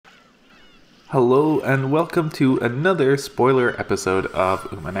Hello and welcome to another spoiler episode of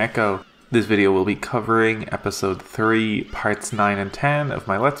Umineko. This video will be covering episode 3, parts 9 and 10 of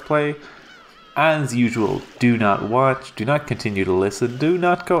my Let's Play. As usual, do not watch, do not continue to listen, do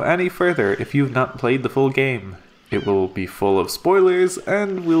not go any further if you've not played the full game. It will be full of spoilers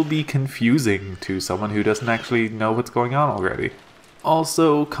and will be confusing to someone who doesn't actually know what's going on already.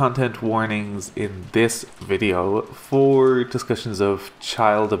 Also, content warnings in this video for discussions of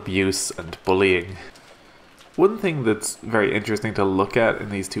child abuse and bullying. One thing that's very interesting to look at in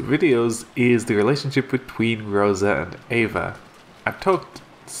these two videos is the relationship between Rosa and Eva. I've talked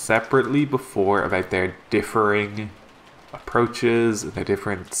separately before about their differing approaches and their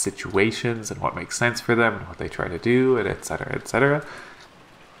different situations and what makes sense for them and what they try to do, and etc, etc.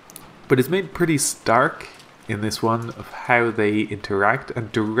 But it's made pretty stark in this one of how they interact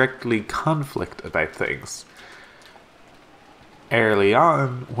and directly conflict about things. Early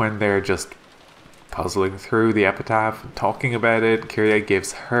on, when they're just puzzling through the epitaph and talking about it, Kyria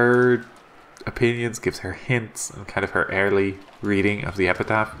gives her opinions, gives her hints, and kind of her early reading of the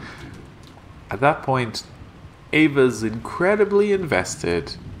epitaph. At that point, Eva's incredibly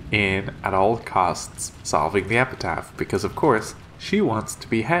invested in, at all costs, solving the epitaph, because of course, she wants to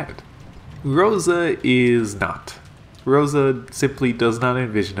be head. Rosa is not. Rosa simply does not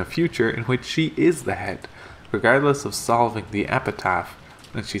envision a future in which she is the head. Regardless of solving the epitaph,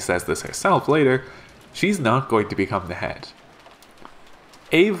 and she says this herself later, she's not going to become the head.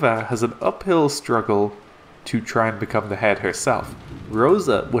 Eva has an uphill struggle to try and become the head herself.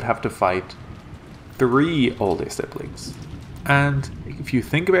 Rosa would have to fight 3 older siblings. And if you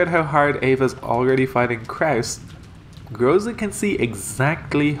think about how hard Eva's already fighting Kraus, Rosa can see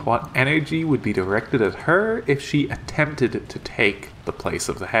exactly what energy would be directed at her if she attempted to take the place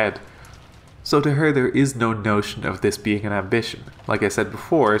of the head. So to her there is no notion of this being an ambition. Like I said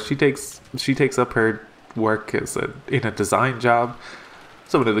before, she takes up her work in a design job.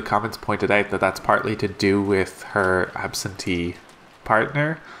 Someone in the comments pointed out that that's partly to do with her absentee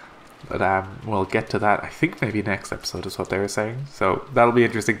partner. But we'll get to that, I think maybe next episode is what they were saying. So that'll be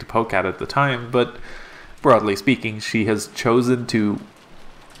interesting to poke at the time, but broadly speaking, she has chosen to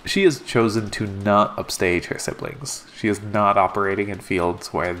not upstage her siblings. She is not operating in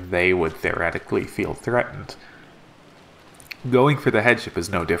fields where they would theoretically feel threatened. Going for the headship is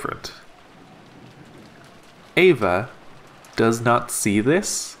no different. Eva does not see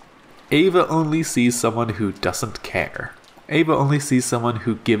this. Eva only sees someone who doesn't care. Eva only sees someone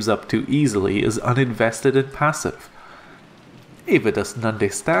who gives up too easily, is uninvested and passive. Eva doesn't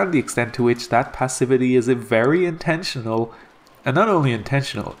understand the extent to which that passivity is very intentional, and not only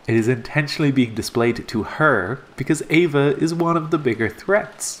intentional, it is intentionally being displayed to her because Eva is one of the bigger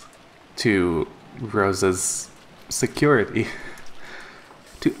threats to Rosa's security.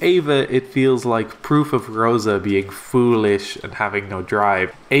 To Eva, it feels like proof of Rosa being foolish and having no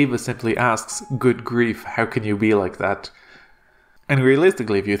drive. Eva simply asks, "Good grief, how can you be like that?" And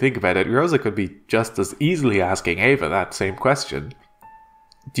realistically, if you think about it, Rosa could be just as easily asking Eva that same question.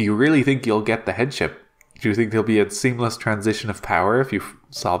 Do you really think you'll get the headship? Do you think there'll be a seamless transition of power if you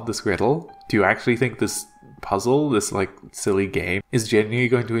solve this riddle? Do you actually think this puzzle, this silly game, is genuinely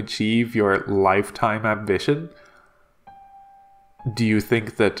going to achieve your lifetime ambition? Do you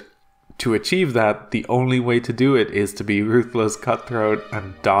think that to achieve that, the only way to do it is to be ruthless, cutthroat,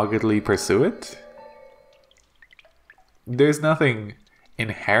 and doggedly pursue it? There's nothing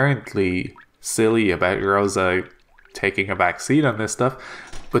inherently silly about Rosa taking a back seat on this stuff,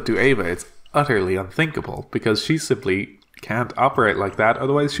 but to Eva it's utterly unthinkable because she simply can't operate like that,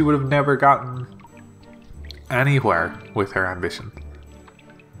 otherwise she would have never gotten anywhere with her ambition.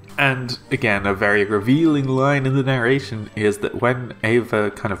 And again, a very revealing line in the narration is that when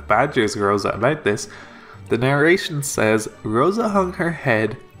Eva kind of badgers Rosa about this, the narration says Rosa hung her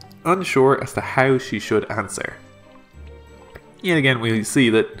head, unsure as to how she should answer. Yet again, we see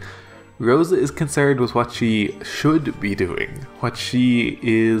that Rosa is concerned with what she should be doing, what she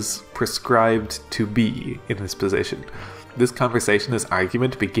is prescribed to be in this position. This conversation, this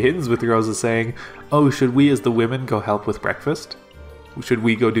argument begins with Rosa saying, "Oh, should we as the women go help with breakfast? Should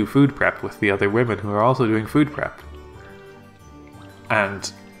we go do food prep with the other women who are also doing food prep?"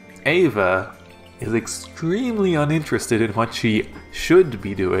 And Eva is extremely uninterested in what she should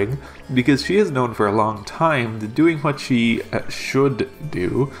be doing because she has known for a long time that doing what she should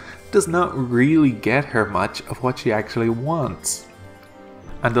do does not really get her much of what she actually wants.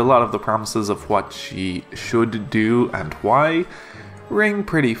 And a lot of the promises of what she should do and why ring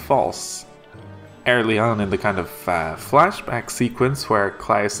pretty false. Early on in the kind of flashback sequence where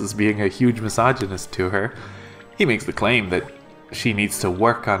Klaus is being a huge misogynist to her, he makes the claim that she needs to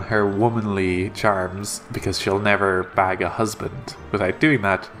work on her womanly charms because she'll never bag a husband without doing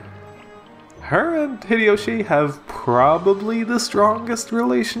that. Her and Hideyoshi have probably the strongest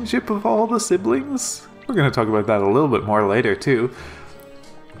relationship of all the siblings. We're going to talk about that a little bit more later too.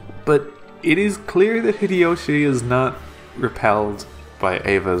 But it is clear that Hideyoshi is not repelled by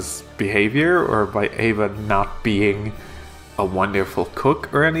Eva's behavior or by Eva not being a wonderful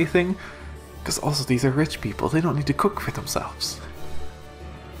cook or anything. Because also these are rich people, they don't need to cook for themselves.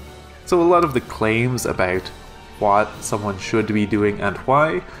 So a lot of the claims about what someone should be doing and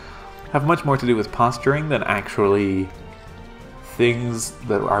why have much more to do with posturing than actually things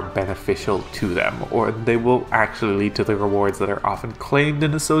that are beneficial to them, or they will actually lead to the rewards that are often claimed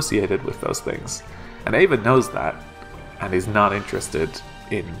and associated with those things. And Eva knows that, and is not interested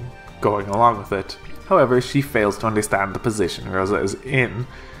in going along with it. However, she fails to understand the position Rosa is in,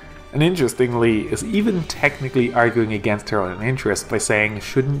 and interestingly is even technically arguing against her own interest by saying,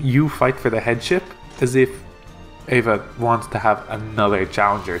 shouldn't you fight for the headship? As if Eva wants to have another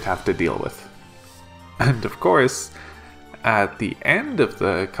challenger to have to deal with. And of course, at the end of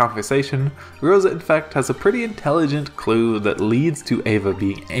the conversation, Rosa in fact has a pretty intelligent clue that leads to Eva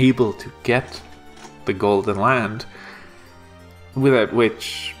being able to get the Golden Land, without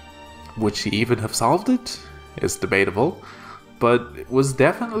which, would she even have solved it? Is debatable, but it was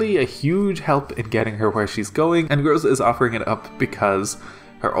definitely a huge help in getting her where she's going, and Rosa is offering it up because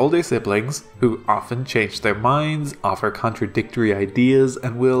her older siblings, who often change their minds, offer contradictory ideas,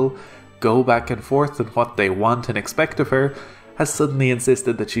 and will go back and forth on what they want and expect of her, has suddenly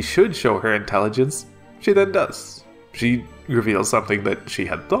insisted that she should show her intelligence. She then does. She reveals something that she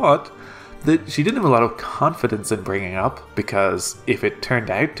had thought that she didn't have a lot of confidence in bringing up, because if it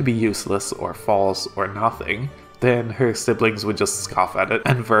turned out to be useless or false or nothing, then her siblings would just scoff at it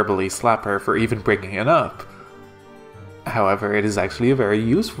and verbally slap her for even bringing it up. However, it is actually a very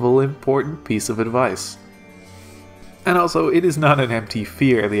useful, important piece of advice. And also, it is not an empty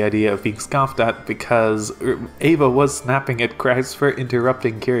fear, the idea of being scoffed at, because Eva was snapping at Kraus for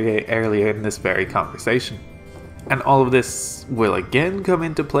interrupting Kyrie earlier in this very conversation. And all of this will again come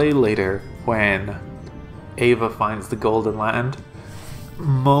into play later when Eva finds the Golden Land.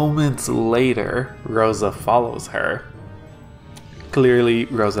 Moments later, Rosa follows her. Clearly,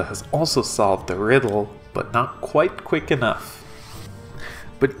 Rosa has also solved the riddle, but not quite quick enough.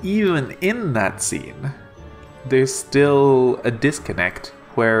 But even in that scene, there's still a disconnect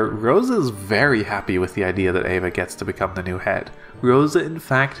where Rosa is very happy with the idea that Eva gets to become the new head. Rosa, in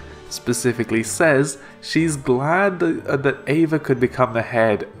fact, specifically says she's glad that Eva could become the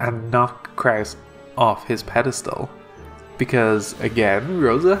head and knock Kraus off his pedestal. Because, again,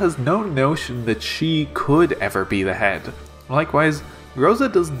 Rosa has no notion that she could ever be the head. Likewise, Rosa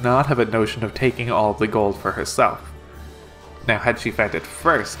does not have a notion of taking all of the gold for herself. Now, had she found it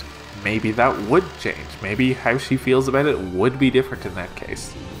first, maybe that would change. Maybe how she feels about it would be different in that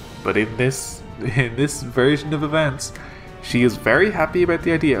case. But in this version of events, she is very happy about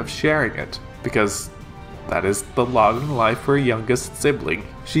the idea of sharing it, because that is the lot in life for a youngest sibling.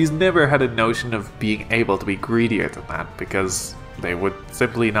 She's never had a notion of being able to be greedier than that, because they would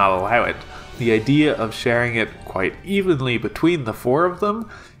simply not allow it. The idea of sharing it quite evenly between the four of them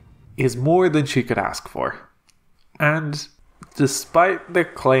is more than she could ask for. And despite their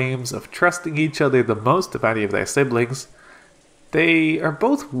claims of trusting each other the most of any of their siblings, they are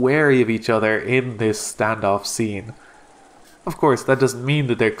both wary of each other in this standoff scene. Of course, that doesn't mean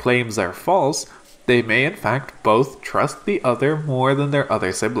that their claims are false. They may in fact both trust the other more than their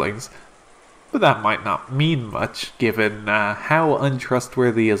other siblings, but that might not mean much given how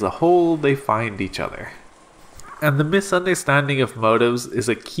untrustworthy as a whole they find each other. And the misunderstanding of motives is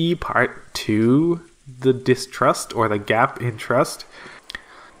a key part to the distrust or the gap in trust,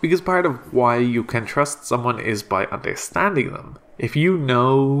 because part of why you can trust someone is by understanding them. If you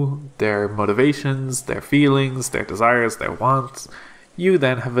know their motivations, their feelings, their desires, their wants, you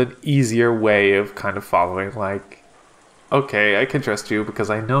then have an easier way of kind of following, like, okay, I can trust you because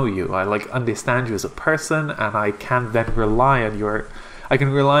I know you. I understand you as a person, and I can then rely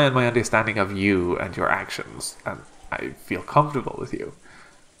on my understanding of you and your actions, and I feel comfortable with you.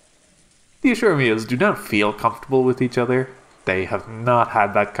 The Ashuramias do not feel comfortable with each other. They have not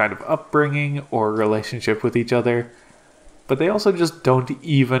had that kind of upbringing or relationship with each other, but they also just don't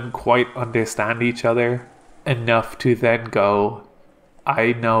even quite understand each other enough to then go,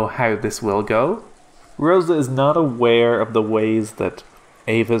 I know how this will go. Rosa is not aware of the ways that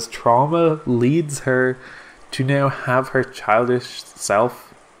Eva's trauma leads her to now have her childish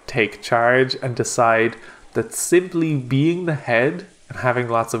self take charge and decide that simply being the head and having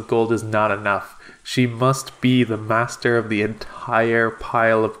lots of gold is not enough. She must be the master of the entire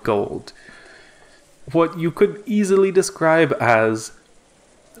pile of gold. What you could easily describe as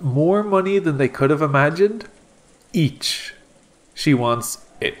more money than they could have imagined, each. She wants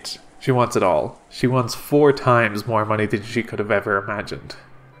it. She wants it all. She wants 4 times more money than she could have ever imagined.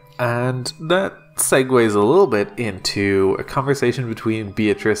 And that segues a little bit into a conversation between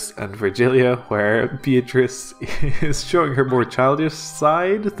Beatrice and Virgilia, where Beatrice is showing her more childish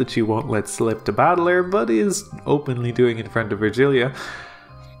side that she won't let slip to Battler, but is openly doing in front of Virgilia.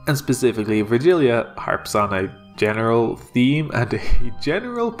 And specifically, Virgilia harps on a general theme and a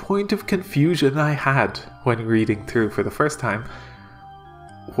general point of confusion I had when reading through for the first time,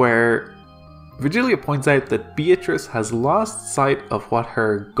 where Virgilia points out that Beatrice has lost sight of what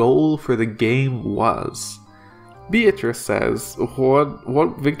her goal for the game was. Beatrice says,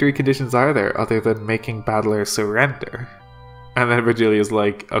 what victory conditions are there other than making Battler surrender? And then Virgilia's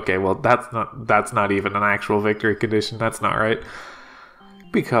like, okay, well that's not even an actual victory condition, that's not right.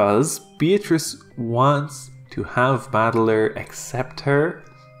 Because Beatrice wants to have Battler accept her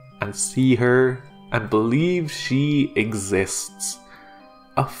and see her and believe she exists.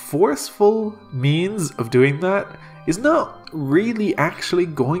 A forceful means of doing that is not really actually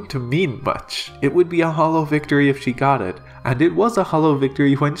going to mean much. It would be a hollow victory if she got it, and it was a hollow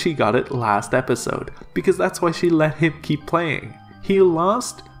victory when she got it last episode, because that's why she let him keep playing. He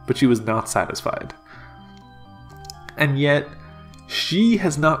lost, but she was not satisfied. And yet, she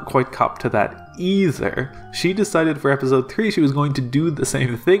has not quite copped to that either. She decided for episode 3 she was going to do the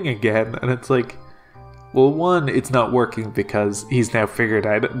same thing again, and it's like, well, one, it's not working because he's now figured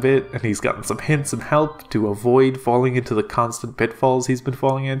out a bit and he's gotten some hints and help to avoid falling into the constant pitfalls he's been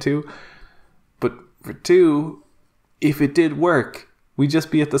falling into. But for 2, if it did work, we'd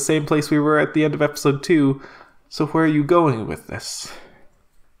just be at the same place we were at the end of episode 2, so where are you going with this?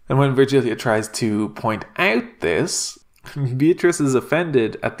 And when Virgilia tries to point out this, Beatrice is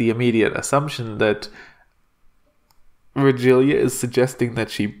offended at the immediate assumption that Virgilia is suggesting that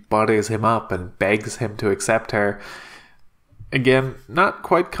she butters him up and begs him to accept her. Again, not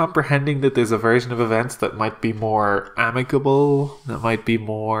quite comprehending that there's a version of events that might be more amicable, that might be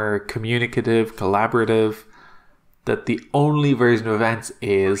more communicative, collaborative, that the only version of events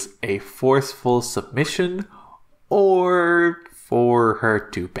is a forceful submission or for her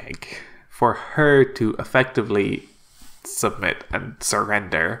to beg, for her to effectively submit and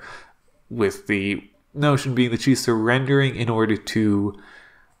surrender, with the notion being that she's surrendering in order to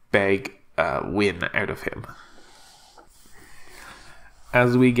beg a win out of him.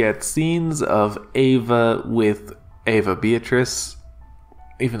 As we get scenes of Eva with Eva Beatrice,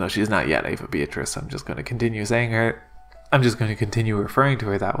 even though she's not yet Eva Beatrice, I'm just going to continue referring to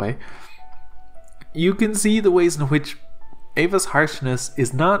her that way. You can see the ways in which Eva's harshness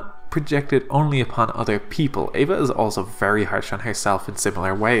is not projected only upon other people. Eva is also very harsh on herself in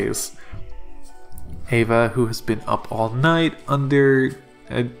similar ways. Eva, who has been up all night under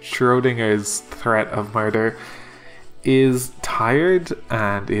Schrodinger's threat of murder, is tired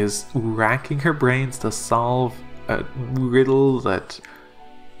and is racking her brains to solve a riddle that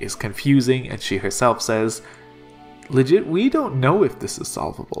is confusing, and she herself says, legit, we don't know if this is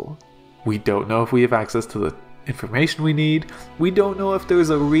solvable. We don't know if we have access to the information we need. We don't know if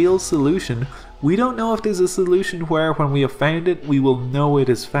there's a real solution. We don't know if there's a solution where when we have found it, we will know it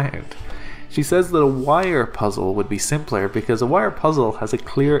is found. She says that a wire puzzle would be simpler because a wire puzzle has a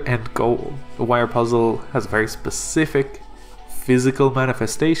clear end goal. A wire puzzle has a very specific physical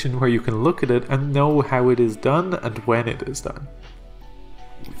manifestation where you can look at it and know how it is done and when it is done.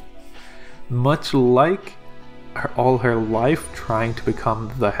 Much like all her life trying to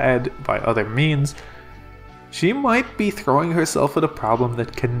become the head by other means, she might be throwing herself at a problem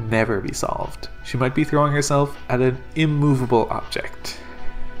that can never be solved. She might be throwing herself at an immovable object.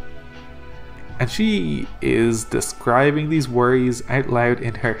 And she is describing these worries out loud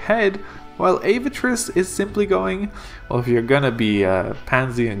in her head, while Eva-trice is simply going, well, if you're gonna be a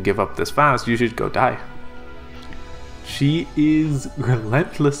pansy and give up this fast, you should go die. She is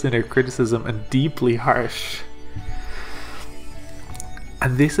relentless in her criticism and deeply harsh.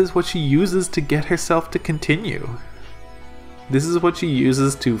 And this is what she uses to get herself to continue. This is what she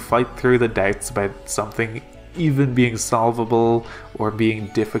uses to fight through the doubts about something even being solvable or being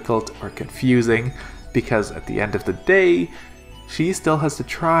difficult or confusing, because at the end of the day, she still has to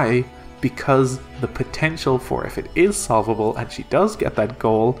try, because the potential for if it is solvable and she does get that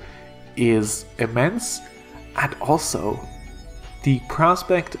goal is immense, and also the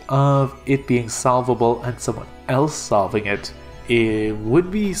prospect of it being solvable and someone else solving it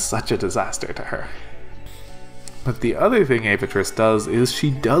would be such a disaster to her. But the other thing EVA-trice does is she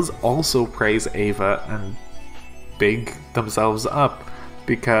does also praise Eva and big themselves up,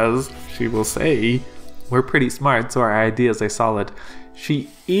 because she will say, we're pretty smart, so our ideas are solid. She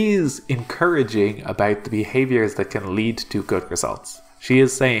is encouraging about the behaviors that can lead to good results. She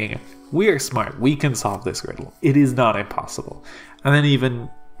is saying, we are smart, we can solve this riddle. It is not impossible. And then even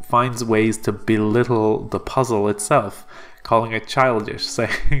finds ways to belittle the puzzle itself, calling it childish,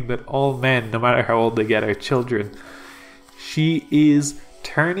 saying that all men, no matter how old they get, are children. She is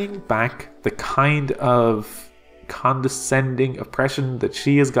turning back the kind of condescending oppression that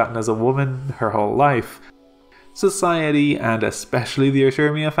she has gotten as a woman her whole life. Society, and especially the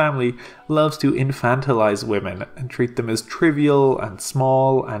Urshurmia family, loves to infantilize women and treat them as trivial and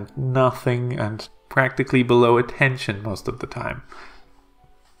small and nothing and practically below attention most of the time.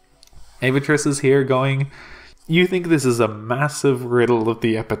 EVA-trice is here going, you think this is a massive riddle of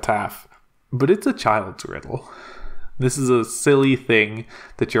the epitaph, but it's a child's riddle. This is a silly thing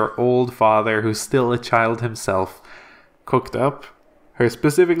that your old father, who's still a child himself, cooked up. Her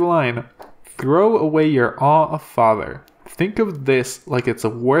specific line, throw away your awe of father. Think of this like it's a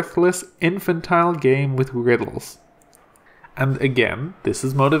worthless, infantile game with riddles. And again, this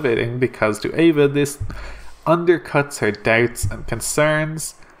is motivating because to Eva, this undercuts her doubts and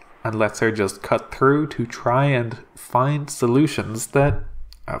concerns and lets her just cut through to try and find solutions that,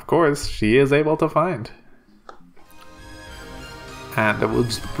 of course, she is able to find. And I will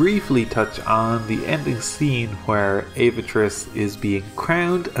just briefly touch on the ending scene where EVA-trice is being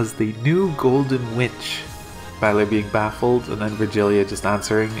crowned as the new Golden Witch. Balor being baffled and then Virgilia just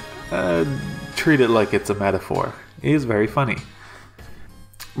answering, treat it like it's a metaphor. It is very funny.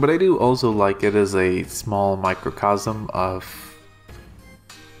 But I do also like it as a small microcosm of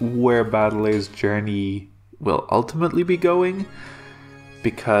where Balor's journey will ultimately be going,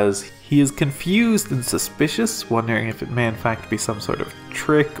 because he is confused and suspicious, wondering if it may in fact be some sort of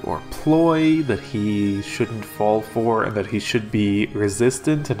trick or ploy that he shouldn't fall for and that he should be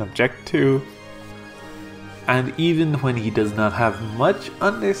resistant and object to. And even when he does not have much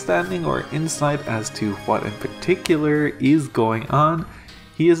understanding or insight as to what in particular is going on,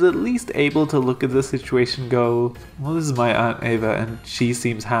 he is at least able to look at the situation and go, well, this is my Aunt Eva and she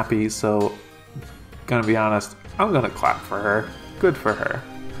seems happy, so gonna be honest, I'm gonna clap for her. Good for her.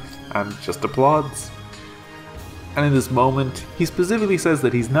 And just applauds. And in this moment, he specifically says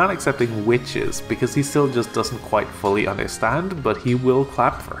that he's not accepting witches because he still just doesn't quite fully understand, but he will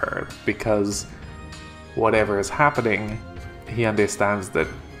clap for her because whatever is happening, he understands that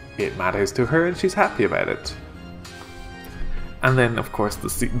it matters to her and she's happy about it. And then, of course,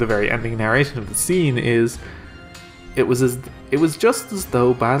 the very ending narration of the scene is, it was just as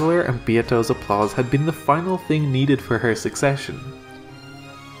though Balor and Beato's applause had been the final thing needed for her succession.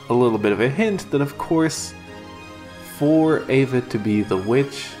 A little bit of a hint that, of course, for Eva to be the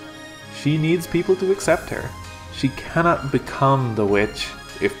witch, she needs people to accept her. She cannot become the witch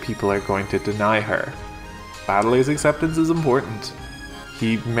if people are going to deny her. Balor's acceptance is important.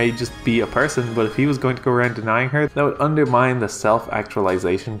 He may just be a person, but if he was going to go around denying her, that would undermine the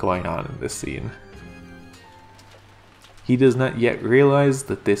self-actualization going on in this scene. He does not yet realize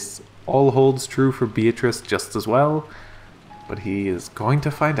that this all holds true for Beatrice just as well, but he is going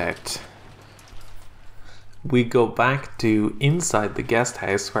to find out. We go back to inside the guest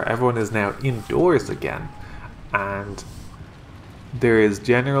house where everyone is now indoors again, and there is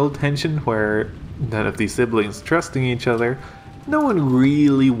general tension where none of these siblings trusting each other. No one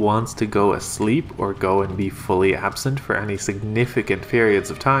really wants to go asleep or go and be fully absent for any significant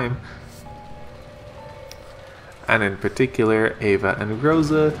periods of time. And in particular, Eva and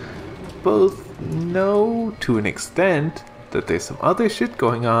Rosa both know to an extent that there's some other shit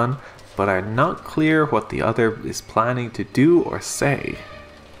going on, but are not clear what the other is planning to do or say.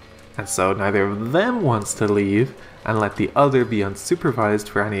 And so neither of them wants to leave and let the other be unsupervised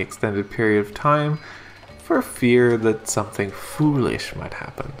for any extended period of time, for fear that something foolish might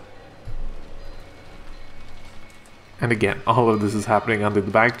happen. And again, all of this is happening under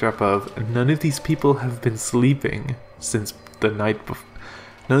the backdrop of none of these people have been sleeping since the night before.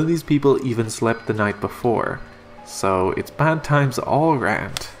 None of these people even slept the night before. So it's bad times all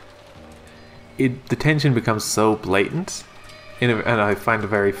around. The tension becomes so blatant. And I find a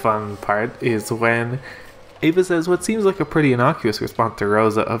very fun part is when Eva says what seems like a pretty innocuous response to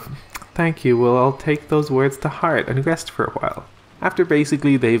Rosa of, "Thank you, well I'll take those words to heart and rest for a while." After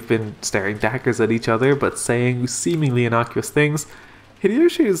basically they've been staring daggers at each other but saying seemingly innocuous things,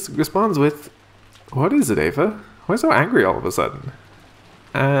 Hideyoshi responds with, "What is it, Eva? Why so angry all of a sudden?"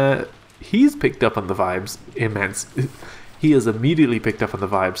 He's picked up on the vibes immense. He has immediately picked up on the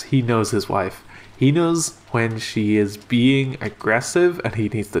vibes. He knows his wife. He knows when she is being aggressive and he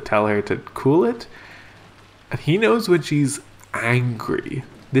needs to tell her to cool it. And he knows when she's angry.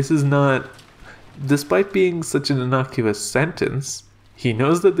 This is not, despite being such an innocuous sentence, he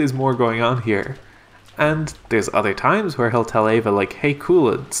knows that there's more going on here. And there's other times where he'll tell Eva, like, hey, cool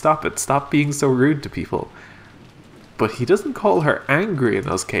it, stop being so rude to people. But he doesn't call her angry in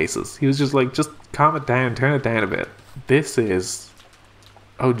those cases. He was just like, just calm it down, turn it down a bit. This is,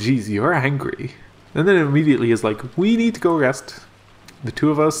 oh geez, you're angry. And then immediately is like, we need to go rest. The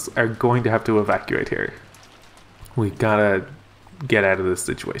two of us are going to have to evacuate here. We gotta get out of this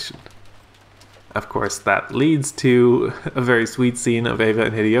situation. Of course, that leads to a very sweet scene of Eva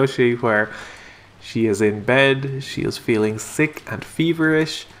and Hideyoshi where she is in bed, she is feeling sick and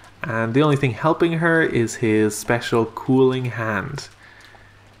feverish, and the only thing helping her is his special cooling hand.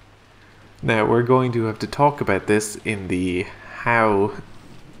 Now, we're going to have to talk about this in the how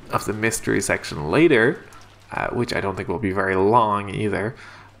of the mystery section later, which I don't think will be very long either,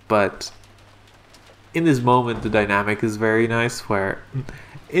 but in this moment the dynamic is very nice, the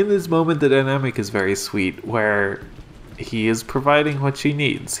dynamic is very sweet, where he is providing what she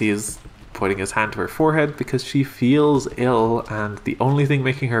needs. He is putting his hand to her forehead because she feels ill, and the only thing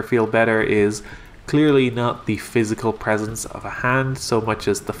making her feel better is clearly not the physical presence of a hand so much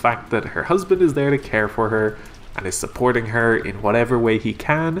as the fact that her husband is there to care for her and is supporting her in whatever way he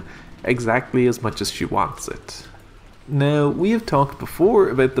can, exactly as much as she wants it. Now, we have talked before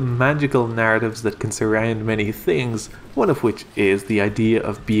about the magical narratives that can surround many things, one of which is the idea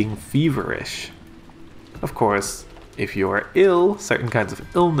of being feverish. Of course, if you are ill, certain kinds of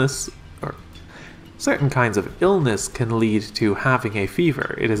illness can lead to having a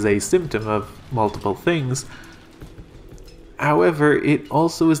fever. It is a symptom of multiple things. However, it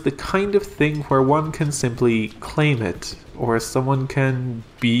also is the kind of thing where one can simply claim it, or someone can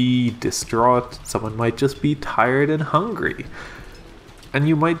be distraught, someone might just be tired and hungry. And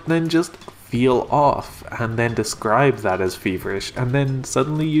you might then just feel off, and then describe that as feverish, and then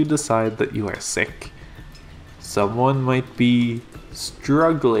suddenly you decide that you are sick. Someone might be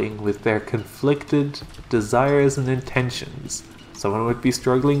struggling with their conflicted desires and intentions. Someone might be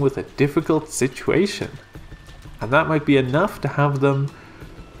struggling with a difficult situation. And that might be enough to have them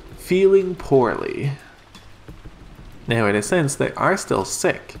feeling poorly. Now, in a sense, they are still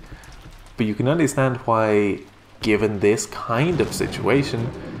sick, but you can understand why, given this kind of situation,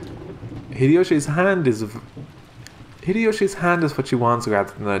 Hideyoshi's hand is what she wants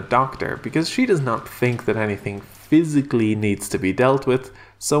rather than a doctor, because she does not think that anything physically needs to be dealt with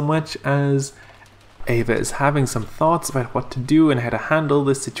so much as Eva is having some thoughts about what to do and how to handle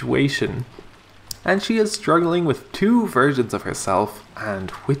this situation. And she is struggling with two versions of herself and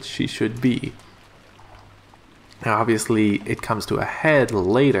which she should be. Now, obviously, it comes to a head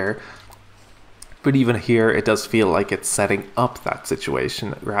later, but even here, it does feel like it's setting up that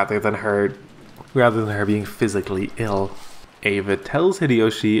situation rather than her being physically ill. Eva tells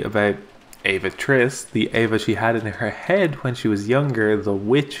Hideyoshi about EVA-trice, the Eva she had in her head when she was younger, the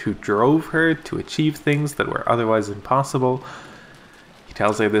witch who drove her to achieve things that were otherwise impossible. He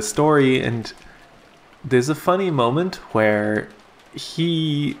tells her this story, and there's a funny moment where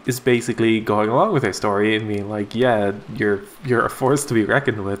he is basically going along with her story and being like, yeah, you're a force to be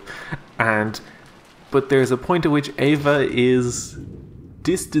reckoned with. But there's a point at which Eva is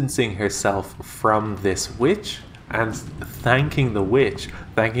distancing herself from this witch and thanking the witch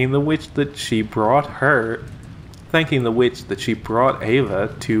that she brought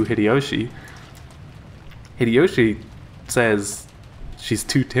Eva to Hideyoshi. Hideyoshi says she's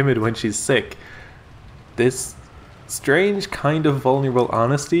too timid when she's sick. This strange kind of vulnerable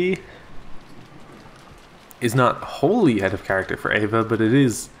honesty is not wholly out of character for Eva, but it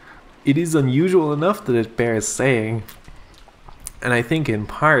is unusual enough that it bears saying. And I think in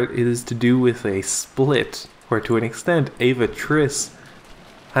part it is to do with a split, where to an extent EVA-trice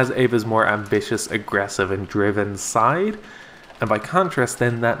has Eva's more ambitious, aggressive and driven side, and by contrast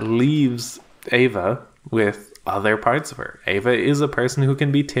then that leaves Eva with other parts of her. Eva is a person who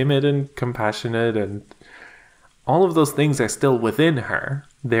can be timid and compassionate, and all of those things are still within her.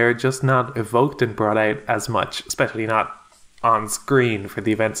 They're just not evoked and brought out as much, especially not on screen for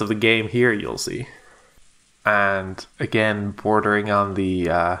the events of the game here, you'll see. And again, bordering on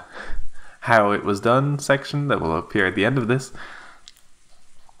the how it was done section that will appear at the end of this,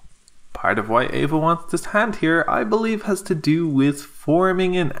 part of why Eva wants this hand here, I believe, has to do with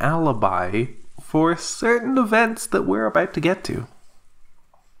forming an alibi for certain events that we're about to get to.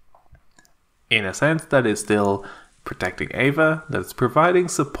 In a sense, that is still protecting Eva, that's providing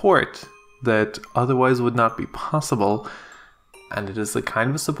support that otherwise would not be possible, and it is the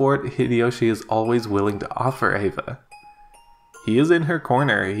kind of support Hideyoshi is always willing to offer Eva. He is in her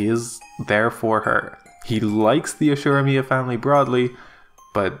corner, he is there for her. He likes the Ashuramiya family broadly,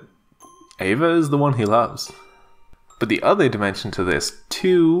 but Eva is the one he loves. But the other dimension to this,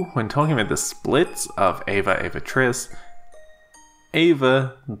 too, when talking about the splits of Eva, Eva-trice,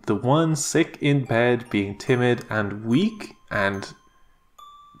 Eva, the one sick in bed, being timid and weak, and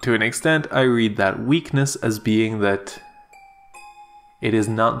to an extent I read that weakness as being that it is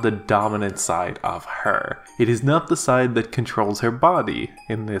not the dominant side of her. It is not the side that controls her body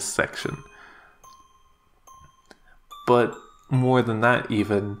in this section. But more than that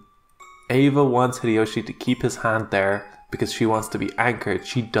even, Eva wants Hideyoshi to keep his hand there because she wants to be anchored.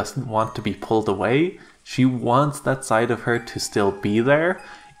 She doesn't want to be pulled away. She wants that side of her to still be there,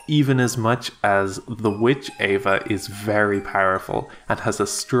 even as much as the witch Eva is very powerful and has a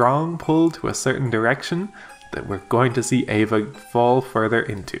strong pull to a certain direction that we're going to see Eva fall further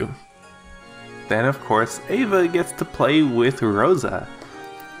into. Then of course Eva gets to play with Rosa.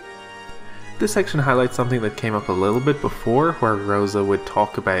 This section highlights something that came up a little bit before, where Rosa would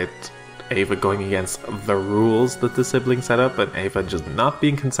talk about Eva going against the rules that the siblings set up, and Eva just not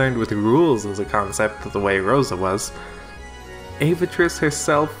being concerned with rules as a concept the way Rosa was. Eva-trice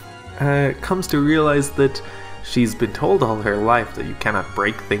herself comes to realize that she's been told all her life that you cannot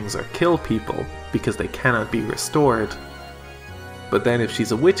break things or kill people because they cannot be restored. But then if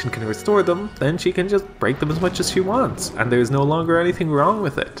she's a witch and can restore them, then she can just break them as much as she wants, and there's no longer anything wrong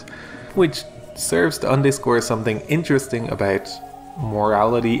with it. Which serves to underscore something interesting about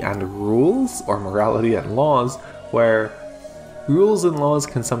morality and rules, or morality and laws, where rules and laws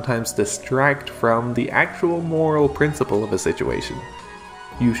can sometimes distract from the actual moral principle of a situation.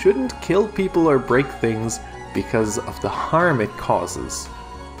 You shouldn't kill people or break things because of the harm it causes.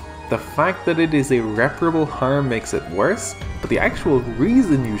 The fact that it is irreparable harm makes it worse, but the actual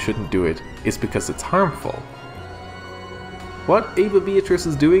reason you shouldn't do it is because it's harmful. What Eva Beatrice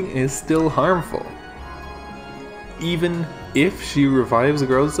is doing is still harmful. Even if she revives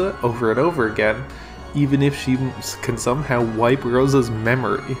Rosa over and over again, even if she can somehow wipe Rosa's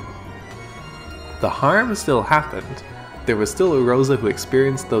memory, the harm still happened. There was still a Rosa who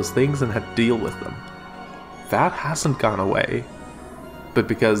experienced those things and had to deal with them. That hasn't gone away. But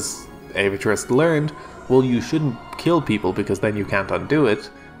because Eva-trice learned, well, you shouldn't kill people because then you can't undo it,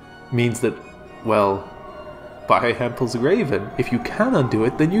 means that, well, by Hempel's Raven, if you can undo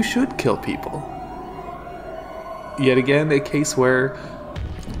it, then you should kill people. Yet again, a case where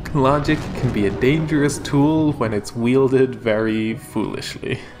logic can be a dangerous tool when it's wielded very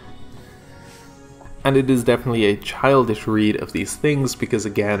foolishly. And it is definitely a childish read of these things because,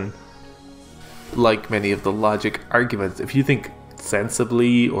 again, like many of the logic arguments, if you think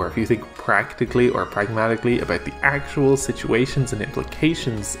sensibly or if you think practically or pragmatically about the actual situations and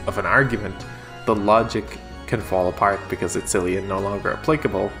implications of an argument, the logic can fall apart because it's silly and no longer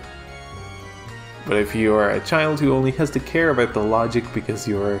applicable. But if you are a child who only has to care about the logic because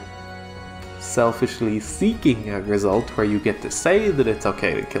you're selfishly seeking a result where you get to say that it's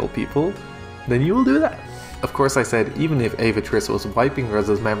okay to kill people, then you will do that. Of course, I said even if Eva-trice was wiping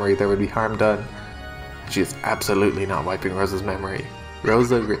Rosa's memory, there would be harm done. She is absolutely not wiping Rosa's memory.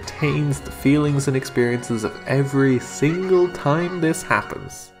 Rosa retains the feelings and experiences of every single time this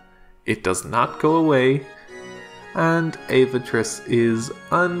happens. It does not go away, and Eva-trice is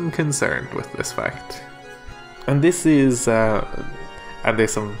unconcerned with this fact. And this is, and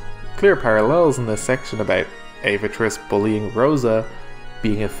there's some clear parallels in this section about Eva-trice bullying Rosa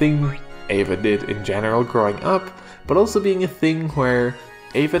being a thing Eva did in general growing up, but also being a thing where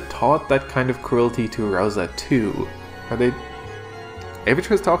Eva taught that kind of cruelty to Rosa too.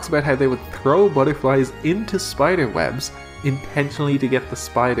 Eva-trice talks about how they would throw butterflies into spider webs intentionally to get the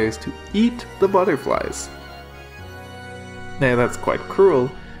spiders to eat the butterflies. Now that's quite cruel.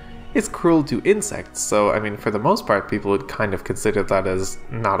 It's cruel to insects, so I mean for the most part people would kind of consider that as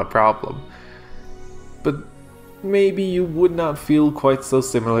not a problem. But maybe you would not feel quite so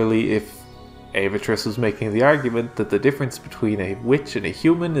similarly if Eva-trice was making the argument that the difference between a witch and a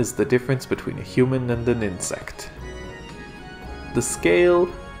human is the difference between a human and an insect. The scale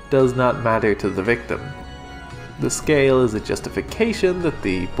does not matter to the victim. The scale is a justification that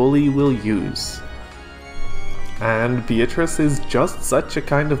the bully will use. And Beatrice is just such a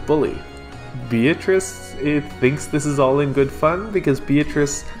kind of bully. Beatrice thinks this is all in good fun because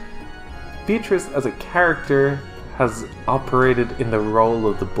Beatrice as a character has operated in the role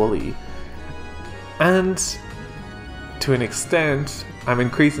of the bully. And to an extent, I'm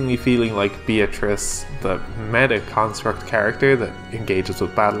increasingly feeling like Beatrice, the meta construct character that engages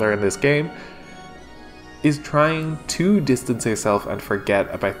with Battler in this game, is trying to distance herself and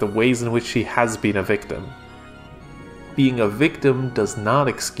forget about the ways in which she has been a victim. Being a victim does not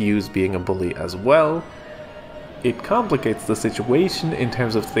excuse being a bully as well. It complicates the situation in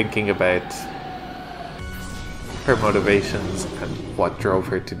terms of thinking about her motivations and what drove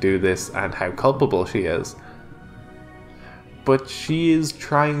her to do this and how culpable she is. But she is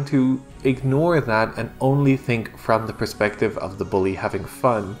trying to ignore that and only think from the perspective of the bully having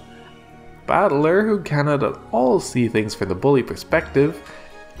fun. Battler, who cannot at all see things from the bully perspective,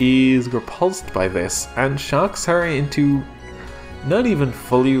 is repulsed by this and shocks her into not even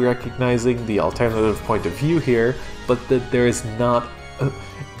fully recognizing the alternative point of view here, but that there is not...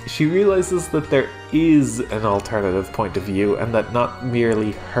 she realizes that there is an alternative point of view and that not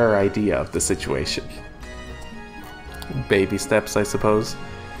merely her idea of the situation. Baby steps, I suppose.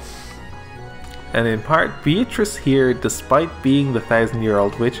 And in part, Beatrice here, despite being the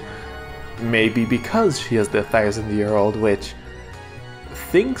 1,000-year-old witch, maybe because she is the 1,000-year-old witch,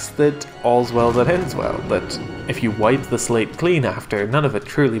 thinks that all's well that ends well, that if you wipe the slate clean after, none of it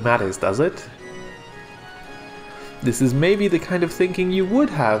truly matters, does it? This is maybe the kind of thinking you would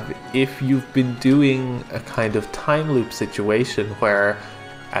have if you've been doing a kind of time loop situation where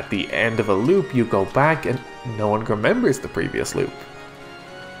at the end of a loop you go back and no one remembers the previous loop.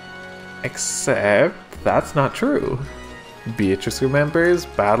 Except that's not true. Beatrice remembers,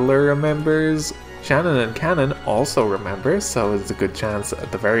 Battler remembers, Shannon and Cannon also remember, so it's a good chance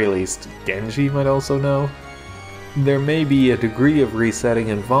at the very least Genji might also know. There may be a degree of resetting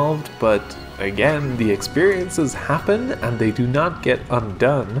involved, but again, the experiences happen and they do not get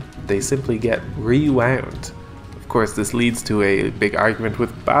undone, they simply get rewound. Of course, this leads to a big argument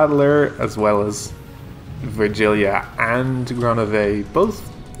with Battler, as well as Virgilia and Grenouille, both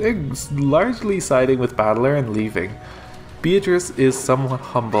largely siding with Battler and leaving. Beatrice is somewhat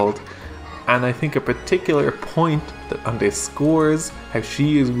humbled, and I think a particular point that underscores how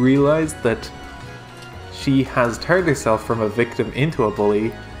she has realized that she has turned herself from a victim into a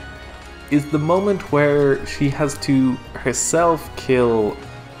bully is the moment where she has to herself kill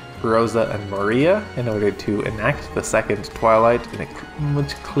Rosa and Maria in order to enact the second Twilight in a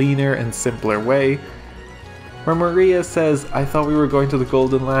much cleaner and simpler way, where Maria says, "I thought we were going to the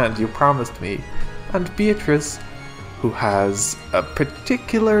Golden Land, you promised me," and Beatrice, who has a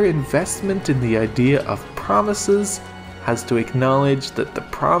particular investment in the idea of promises, has to acknowledge that the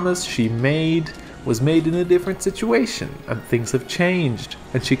promise she made was made in a different situation, and things have changed,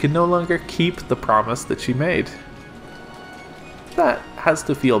 and she can no longer keep the promise that she made. That has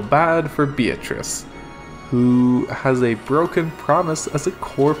to feel bad for Beatrice, who has a broken promise as a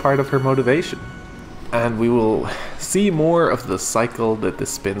core part of her motivation. And we will see more of the cycle that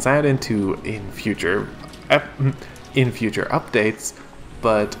this spins out into in future updates,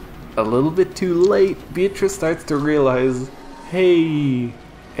 but a little bit too late, Beatrice starts to realize, hey,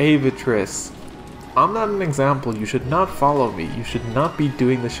 Eva-trice, I'm not an example, you should not follow me, you should not be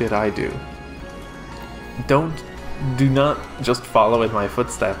doing the shit I do. Do not just follow in my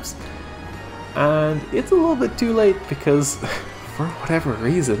footsteps. And it's a little bit too late because, for whatever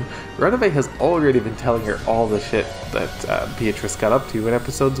reason, Grenouille has already been telling her all the shit that Beatrice got up to in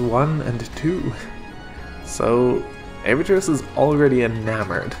episodes 1 and 2. So, Eva-trice is already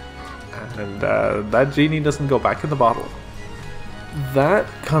enamored, and that genie doesn't go back in the bottle. That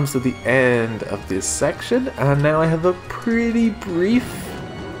comes to the end of this section, and now I have a pretty brief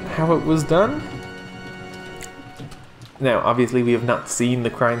how it was done. Now, obviously we have not seen the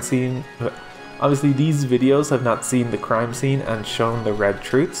crime scene. Obviously these videos have not seen the crime scene and shown the red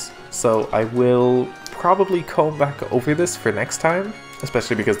truths, so I will probably comb back over this for next time,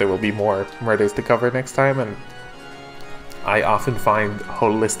 especially because there will be more murders to cover next time, and I often find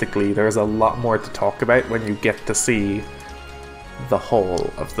holistically there's a lot more to talk about when you get to see the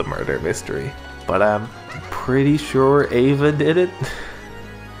whole of the murder mystery. But I'm pretty sure Eva did it.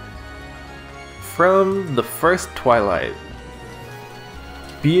 From the first Twilight,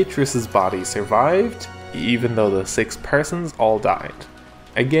 Beatrice's body survived, even though the 6 persons all died.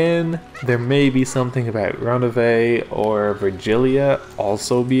 Again, there may be something about Grenouille or Virgilia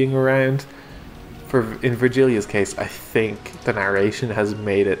also being around. In Virgilia's case, I think the narration has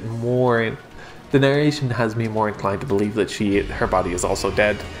made it more... The narration has me more inclined to believe that her body is also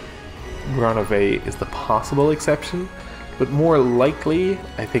dead. Grenouille is the possible exception, but more likely,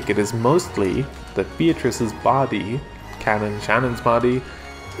 I think it is mostly that Beatrice's body, Shannon's body,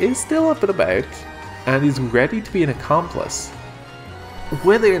 is still up and about, and is ready to be an accomplice.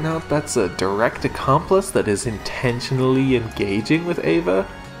 Whether or not that's a direct accomplice that is intentionally engaging with Eva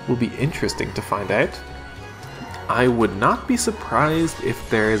will be interesting to find out. I would not be surprised if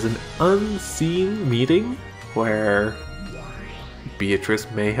there is an unseen meeting where Beatrice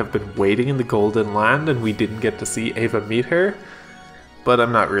may have been waiting in the Golden Land and we didn't get to see Eva meet her, but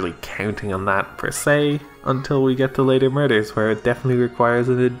I'm not really counting on that per se until we get to later murders where it definitely requires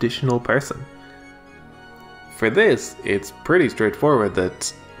an additional person. For this, it's pretty straightforward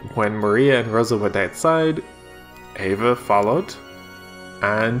that when Maria and Rosa went outside, Eva followed,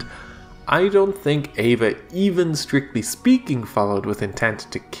 and I don't think Eva, even strictly speaking, followed with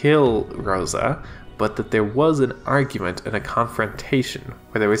intent to kill Rosa, but that there was an argument and a confrontation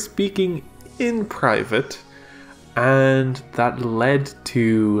where they were speaking in private, and that led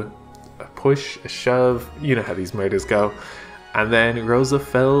to a push, a shove, you know how these murders go, and then Rosa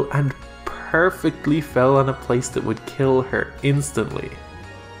fell and perfectly fell on a place that would kill her instantly.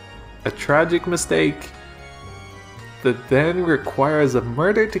 A tragic mistake that then requires a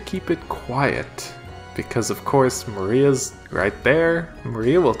murder to keep it quiet, because of course Maria's right there.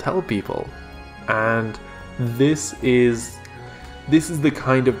 Maria will tell people, and this is the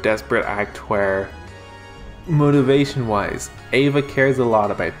kind of desperate act where, motivation wise, Eva cares a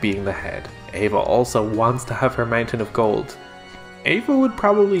lot about being the head. Eva also wants to have her mountain of gold. Eva would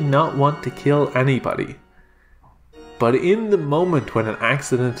probably not want to kill anybody, but in the moment when an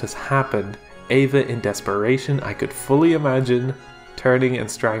accident has happened, Eva, in desperation, I could fully imagine turning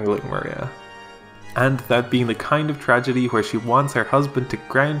and strangling Maria. And that being the kind of tragedy where she wants her husband to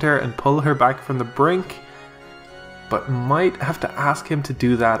ground her and pull her back from the brink, but might have to ask him to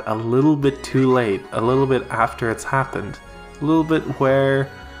do that a little bit too late, a little bit after it's happened, a little bit where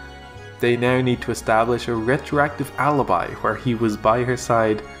they now need to establish a retroactive alibi where he was by her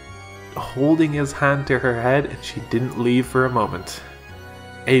side, holding his hand to her head, and she didn't leave for a moment.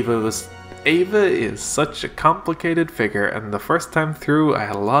 Eva is such a complicated figure, and the first time through I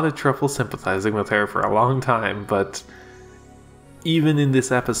had a lot of trouble sympathizing with her for a long time, but even in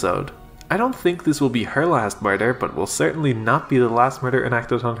this episode, I don't think this will be her last murder, but will certainly not be the last murder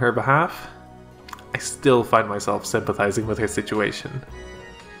enacted on her behalf. I still find myself sympathizing with her situation.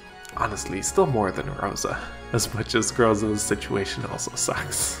 Honestly, still more than Rosa, as much as Rosa's situation also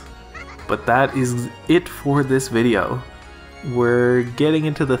sucks. But that is it for this video. We're getting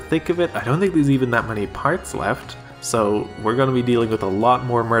into the thick of it. I don't think there's even that many parts left, so we're going to be dealing with a lot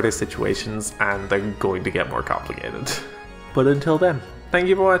more murder situations, and they're going to get more complicated. But until then, thank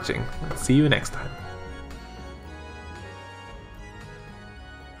you for watching. See you next time.